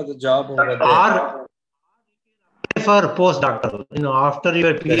search for the job over there. Or for postdoctoral. After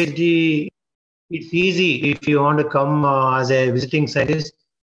your PhD, it's easy if you want to come as a visiting scientist,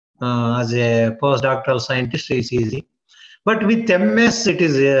 as a postdoctoral scientist, it's easy. But with MS, it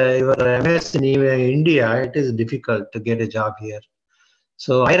is your MS in India, it is difficult to get a job here.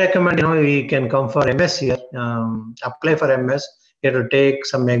 So I recommend, we can come for MS here, apply for MS. You have to take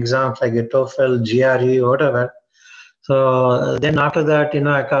some exams like a TOEFL, GRE, whatever. So then after that,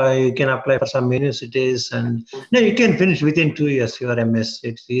 you can apply for some universities, and you can finish within 2 years your MS.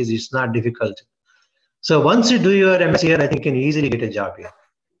 It's easy. It's not difficult. So once you do your MS here, I think you can easily get a job here.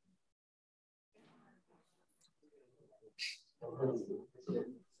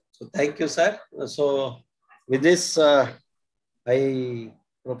 So thank you, sir. So with this, I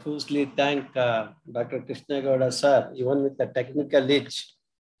profusely thank Dr. Krishne Gowda, sir, even with the technical itch.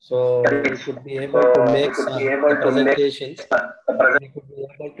 So we could be able to make the presentations. We could be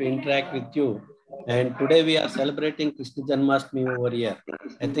able to interact with you. And today we are celebrating Krishna Janmashtami over here.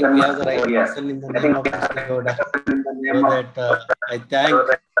 I think we have the right person in the name of Krishne Gowda. So that I thank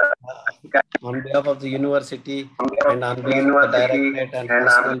on behalf of the university and on behalf of the directorate and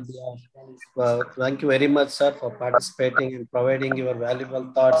personal behalf. Thank you very much, sir, for participating and providing your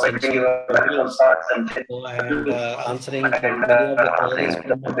valuable thoughts and views, and answering many of the queries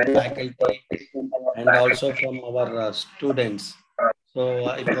from our faculty and also from our students. So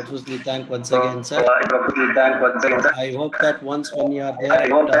I profusely thank once again, sir. I hope that once when you are there at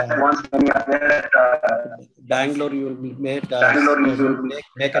Bangalore, you will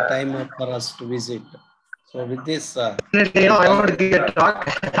make a time up for us to visit. So with this, I want to give a talk.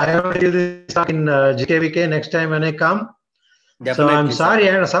 I want to give this talk in GKVK next time when I come. Definitely, so I'm sorry,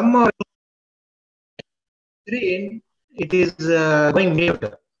 and somehow it is going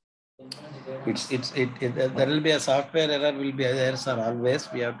mute. There will be a software error will be there, sir,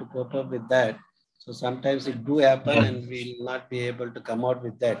 always. We have to cope up with that. So sometimes it do happen and we will not be able to come out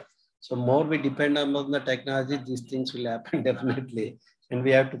with that. So more we depend on the technology, these things will happen definitely. And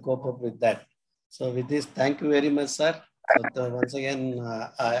we have to cope up with that. So with this, thank you very much, sir. So once again,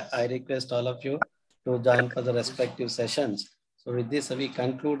 I request all of you to join for the respective sessions. So with this, we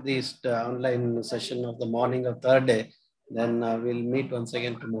conclude this online session of the morning of third day. Then we'll meet once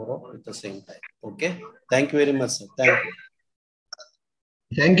again tomorrow at the same time. Okay. Thank you very much, sir. Thank you.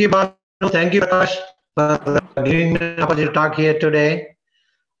 Thank you, Banu. Thank you, Prakash, for giving me the opportunity to talk here today.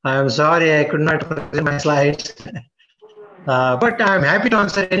 I'm sorry I could not present my slides, but I'm happy to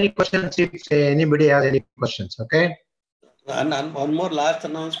answer any questions if anybody has any questions. Okay. And one more last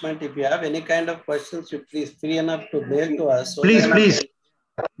announcement. If you have any kind of questions, you please free enough to mail to us. So please.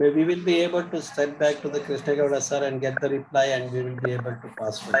 We will be able to send back to the Krishne Gowda sir and get the reply, and we will be able to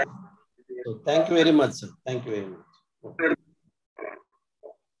pass to you. So thank you very much, sir. Thank you very much.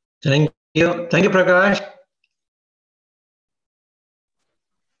 Thank you. Thank you, Prakash.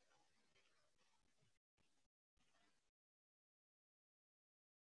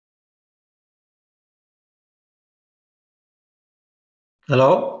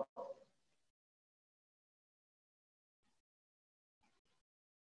 Hello.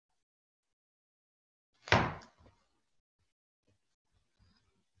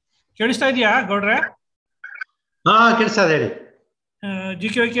 ಕೇಳಿಸ್ತಾ ಇದೆಯಾ ಗೌಡ್ರೆ? ಕೇಳಿಸ್ತಾ ಇದೆ ಹೇಳಿ.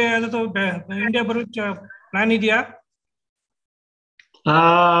 GKK India ಬರೋ plan ಇದೆಯಾ?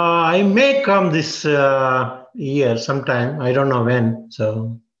 I may come this year sometime. I don't know when. So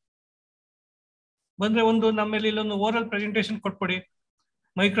ಬಂದ್ರೆ ಒಂದು ನಮ್ಮಲ್ಲಿ ಇಲ್ಲೊಂದು ಓರಲ್ ಪ್ರೆಸೆಂಟೇಷನ್ ಕೊಟ್ಬಿಡಿ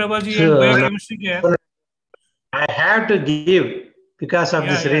microbiology and ಬಯೋಕೆಮಿಸ್ಟ್ರಿಗೆ. I have to give because of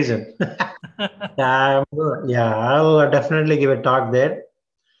this reason. Yeah, I will definitely give a talk there.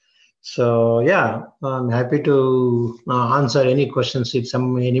 So yeah, I'm happy to answer any questions if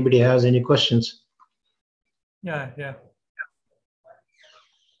anybody has any questions. Yeah.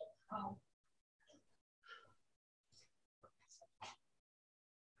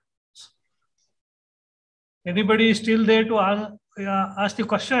 Anybody is still there to ask the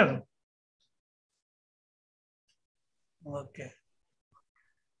question? Okay.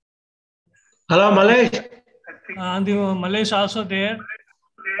 Hello, Malesh. And Malesh also there.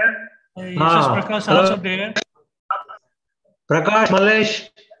 Prakash also there. Prakash, Malesh.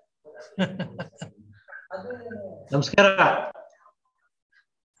 Namaskara.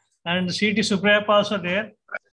 And CT Suprayappa also there.